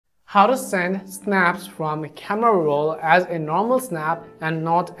How to send snaps from a camera roll as a normal snap and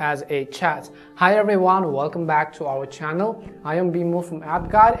not as a chat. Hi everyone, welcome back to our channel. I am Bimo from App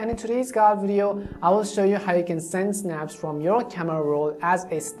Guide, and in today's guide video, I will show you how you can send snaps from your camera roll as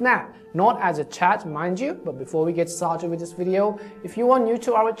a snap, not as a chat, mind you. But before we get started with this video, if you are new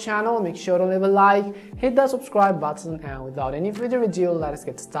to our channel, make sure to leave a like, hit that subscribe button, and without any further ado, let us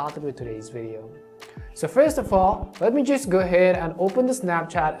get started with today's video. So first of all, let me just go ahead and open the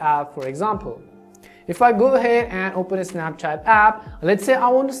Snapchat app, for example. If I go ahead and open a Snapchat app, let's say I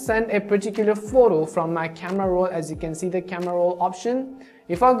want to send a particular photo from my camera roll. As you can see the camera roll option.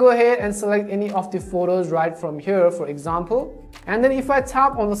 If I go ahead and select any of the photos right from here, for example, and then if I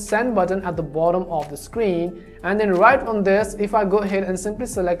tap on the send button at the bottom of the screen, and then right on this, if I go ahead and simply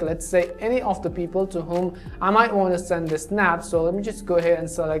select, let's say, any of the people to whom I might want to send this snap. So let me just go ahead and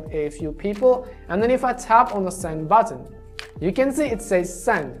select a few people, and then if I tap on the send button, you can see it says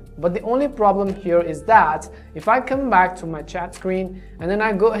send. But the only problem here is that if I come back to my chat screen and then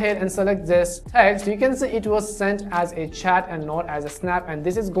I go ahead and select this text, you can see it was sent as a chat and not as a snap, and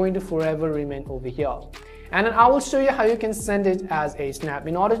this is going to forever remain over here. And then I will show you how you can send it as a snap.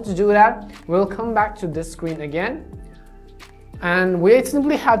 In order to do that, we'll come back to this screen again. And we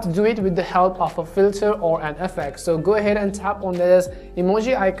simply have to do it with the help of a filter or an effect. So go ahead and tap on this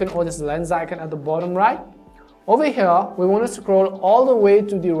emoji icon or this lens icon at the bottom right. Over here, we want to scroll all the way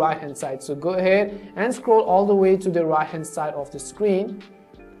to the right hand side. So go ahead and scroll all the way to the right hand side of the screen.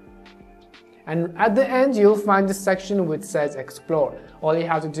 And at the end, you'll find this section which says explore. All you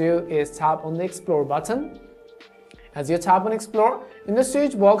have to do is tap on the explore button. As you tap on explore, in the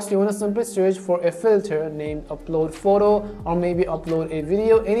search box, you want to simply search for a filter named upload photo or maybe upload a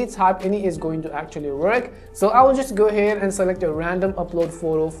video. Any type, any is going to actually work. So I will just go ahead and select a random upload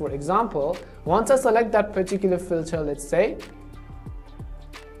photo, for example. Once I select that particular filter, let's say,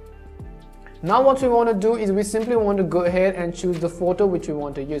 now what we want to do is we simply want to go ahead and choose the photo which we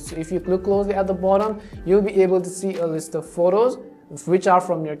want to use. So if you look closely at the bottom, you'll be able to see a list of photos which are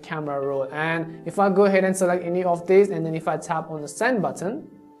from your camera roll. And if I go ahead and select any of these, and then if I tap on the send button,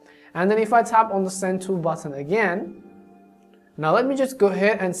 and then if I tap on the send to button again, now let me just go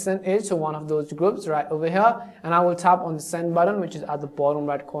ahead and send it to one of those groups right over here, and I will tap on the send button which is at the bottom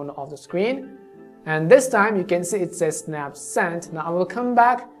right corner of the screen. And this time you can see it says snap sent. Now I will come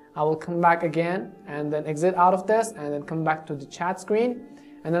back again and then exit out of this and then come back to the chat screen,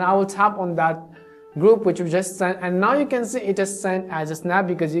 and then I will tap on that group which we just sent, and now you can see it is sent as a snap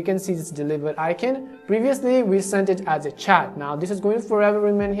because you can see this delivered icon. Previously we sent it as a chat. Now this is going to forever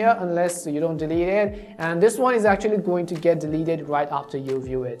remain here unless you don't delete it, and this one is actually going to get deleted right after you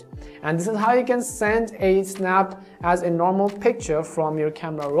view it. And this is how you can send a snap as a normal picture from your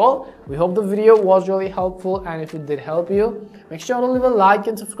camera roll. We hope the video was really helpful, and if it did help you, make sure to leave a like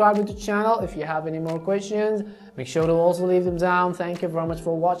and subscribe to the channel. If you have any more questions, make sure to also leave them down. Thank you very much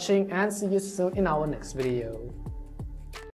for watching, and see you soon in our next video.